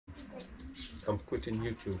I'm quitting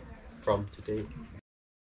YouTube from today.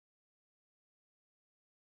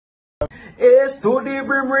 It's to the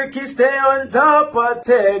brim, Ricky, stay on top of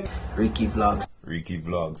tech. Ricky Vlogs. Ricky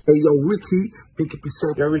Vlogs. Hey yo, Ricky, pick up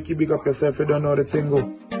yourself. Yeah, Ricky, big up yourself. You don't know the thing go.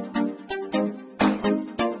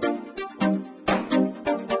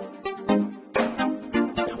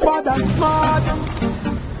 But that's smart.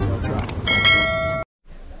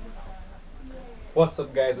 What's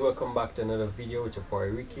up guys, welcome back to another video with your boy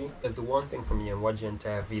Ricky. Just do one thing for me and watch the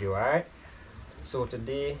entire video, alright? So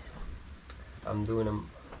today I'm doing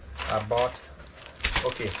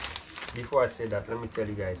okay, before I say that, let me tell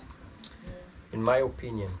you guys, in my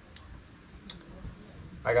opinion,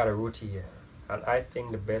 I got a roti here and I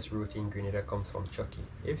think the best roti in Grenada comes from Chucky.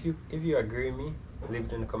 If you agree with me, leave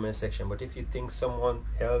it in the comment section, but if you think someone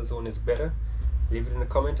else's one is better, leave it in the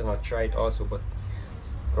comment and I'll try it also. But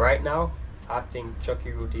right now I think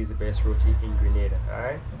Chucky roti is the best roti in Grenada.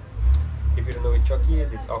 Alright, if you don't know what Chucky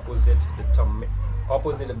is, it's opposite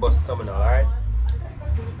the bus terminal. Alright,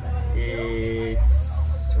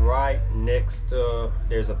 it's right next to,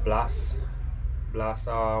 there's a blast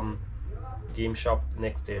game shop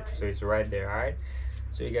next to it, so it's right there. Alright,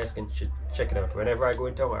 so you guys can check it out. Whenever I go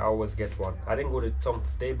in town, I always get one. I didn't go to town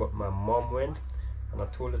today, but my mom went and I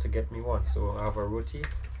told her to get me one, so I have a roti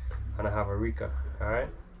and I have a Rica. Alright,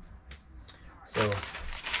 so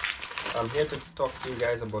I'm here to talk to you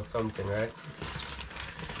guys about something, right?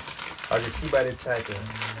 As you see by the title,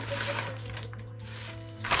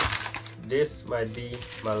 this might be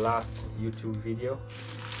my last YouTube video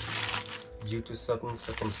due to certain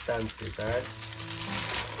circumstances, alright?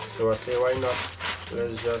 So I say, why not,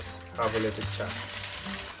 let's just have a little chat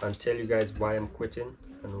and tell you guys why I'm quitting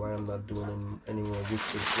and why I'm not doing any more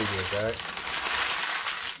YouTube videos, alright?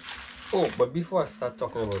 Oh, but before I start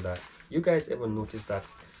talking about that, you guys ever notice that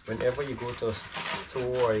whenever you go to a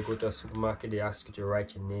store or you go to a supermarket, they ask you to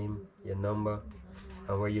write your name, your number,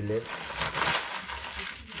 and where you live?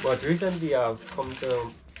 But recently I've come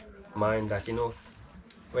to mind that, you know,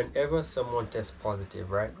 whenever someone tests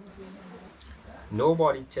positive, right,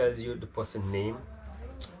 nobody tells you the person's name,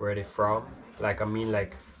 where they're from, like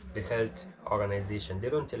the health organization. They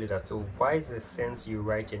don't tell you that. So why is the sense you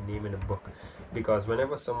write your name in a book? Because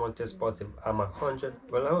whenever someone tests positive, I'm 100,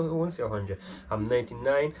 well, I won't say 100, I'm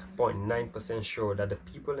 99.9% sure that the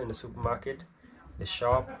people in the supermarket, the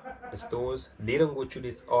shop, the stores, they don't go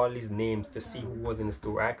through all these names to see who was in the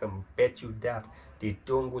store. I can bet you that they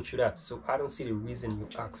don't go through that. So I don't see the reason you're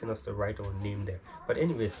asking us to write our name there. But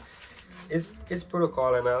anyways, it's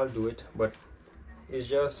protocol and I'll do it, but it's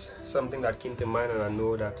just something that came to mind and I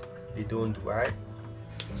know that they don't do. Alright,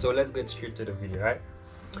 so let's get straight to the video. Right,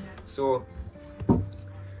 so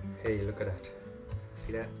hey, look at that,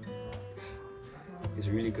 see that? It's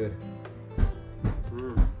really good.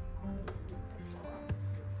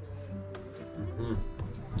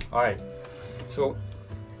 Alright, so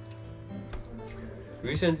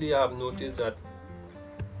recently I've noticed that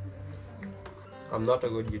I'm not a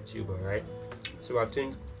good YouTuber, right? So I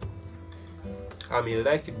think I may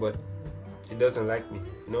like it, but it doesn't like me,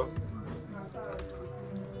 you know?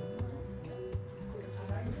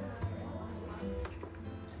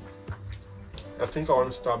 I think I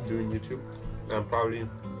want to stop doing YouTube and probably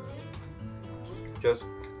just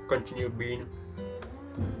continue being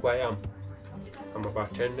who I am. I'm a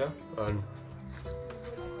bartender and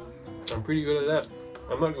I'm pretty good at that.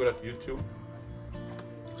 I'm not good at YouTube.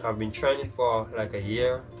 I've been trying it for like a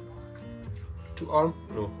year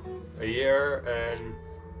a year and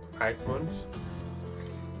 5 months.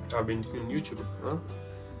 I've been doing YouTube, huh?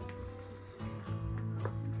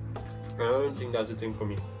 And I don't think that's the thing for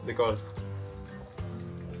me, because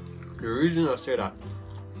the reason I say that,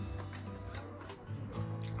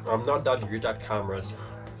 I'm not that great at cameras.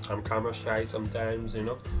 I'm camera shy sometimes, you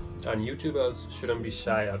know, and YouTubers shouldn't be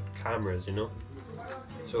shy at cameras, you know.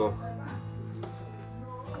 So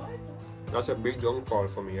that's a big downfall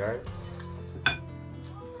for me, right?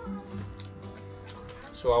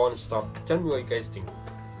 So I want to stop. Tell me what you guys think.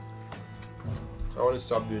 I want to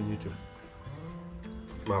stop doing YouTube.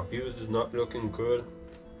 My views is not looking good.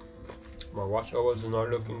 My watch hours is not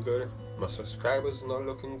looking good. My subscribers is not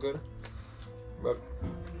looking good. But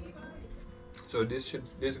so this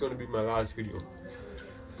is going to be my last video.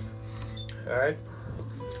 Alright,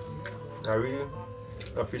 I really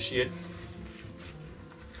appreciate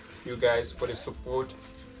you guys for the support.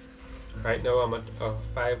 Right now I'm at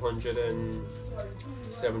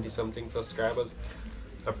 570 something subscribers.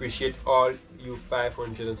 Appreciate all you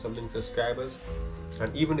 500 and something subscribers,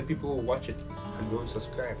 and even the people who watch it and don't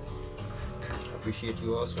subscribe. Appreciate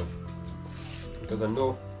you also, because I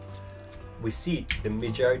know we see the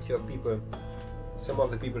majority of people some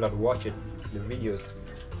of the people that watch it, the videos,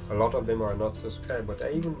 a lot of them are not subscribed, but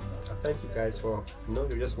I thank you guys for, you know,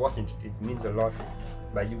 you're just watching it. It means a lot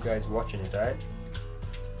by you guys watching it, alright?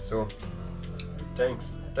 So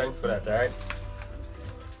thanks for that, alright?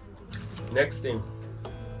 Next thing,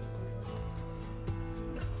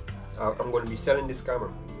 I'm going to be selling this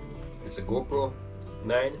camera. It's a GoPro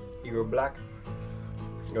 9 Hero Black.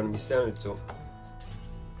 I'm going to be selling it, so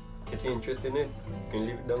if you're interested in it, you can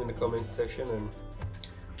leave it down in the comment section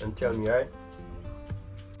and tell me, alright?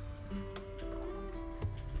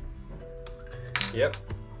 Yep.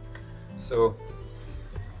 So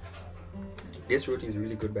this roti is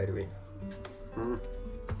really good, by the way.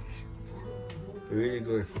 Really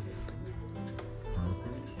good.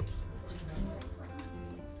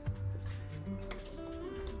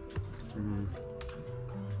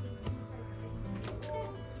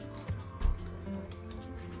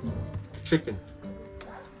 Chicken.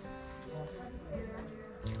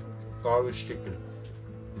 Always chicken.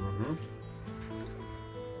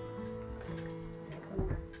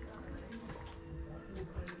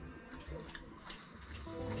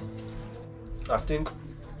 I think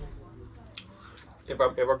if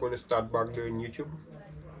I'm ever going to start back doing YouTube,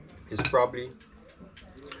 it's probably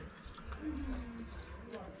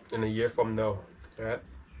in a year from now, right?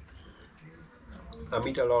 I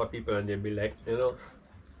meet a lot of people and they'll be like, you know,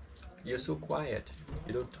 you're so quiet,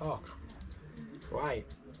 you don't talk, why?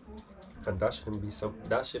 And that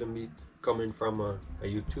shouldn't be coming from a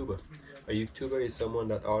YouTuber. A YouTuber is someone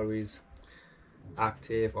that always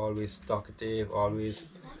active, always talkative, always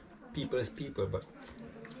people is people. But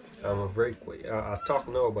I'm a very quiet. I talk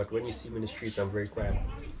now, but when you see me in the streets, I'm very quiet.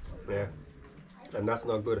 Yeah, and that's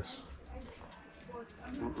not good.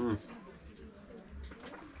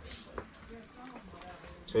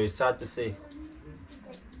 So it's sad to say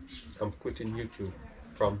I'm quitting YouTube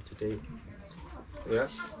from today. Yeah,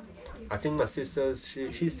 I think my sister's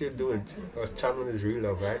she's still doing it. Her channel is Real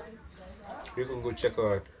Love, right? You can go check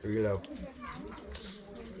her out, Real Love.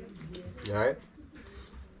 Right?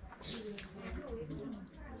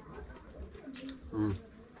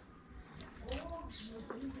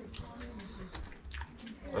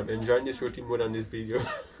 I'm enjoying this roti more than this video.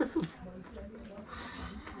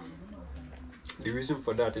 The reason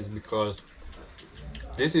for that is because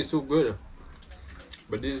this is so good,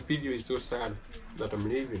 but this video is so sad that I'm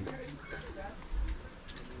leaving.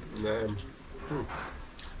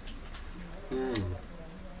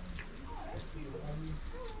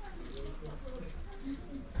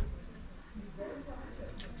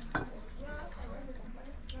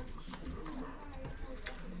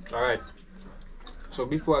 Alright, so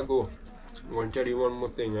before I go, I'm going to tell you one more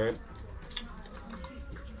thing, right?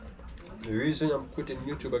 The reason I'm quitting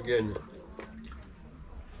YouTube again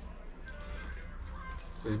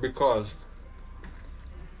is because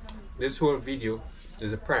this whole video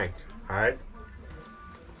is a prank, alright?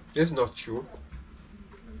 It's not true.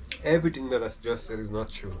 Everything that I just said is not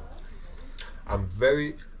true. I'm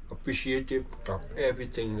very appreciative of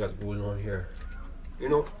everything that goes on here. You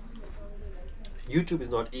know, YouTube is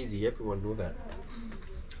not easy, everyone knows that.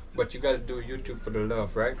 But you gotta do YouTube for the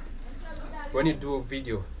love, right? When you do a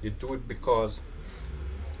video, you do it because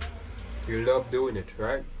you love doing it,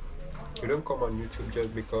 right? You don't come on YouTube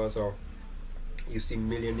just because you see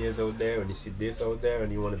millionaires out there and you see this out there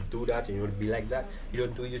and you want to do that and you want to be like that. You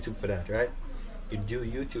don't do YouTube for that, right? You do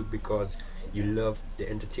YouTube because you love the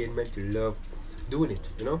entertainment, you love doing it,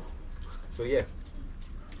 you know? So yeah,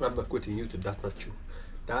 I'm not quitting YouTube. That's not true.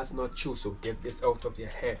 That's not true. So get this out of your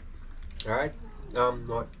head. Alright? I'm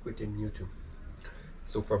not quitting YouTube.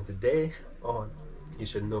 So from today on, you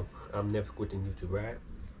should know I'm never quitting YouTube, right?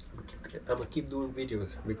 I'm gonna keep doing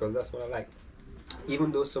videos because that's what I like.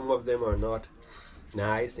 Even though some of them are not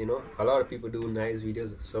nice, you know, a lot of people do nice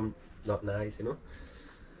videos, some not nice, you know.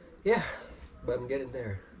 Yeah, but I'm getting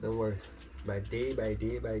there. Don't worry. By day, by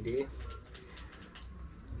day, by day.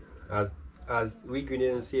 As we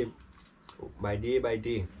Grenadians say, by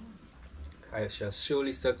day, I shall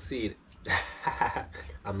surely succeed.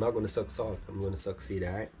 I'm not gonna suck salt. I'm gonna succeed,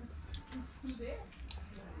 alright?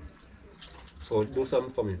 So do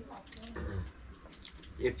something for me.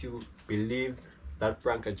 If you believe that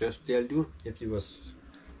prank I just told you, if you was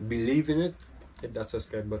believing it, hit that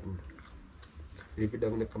subscribe button. Leave it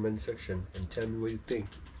down in the comment section and tell me what you think.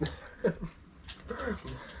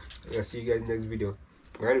 I'll see you guys next video.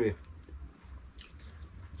 By the way,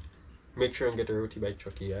 make sure and get a roti by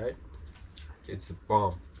Chucky, alright? It's a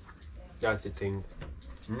bomb. That's the thing.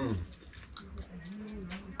 Mm-hmm.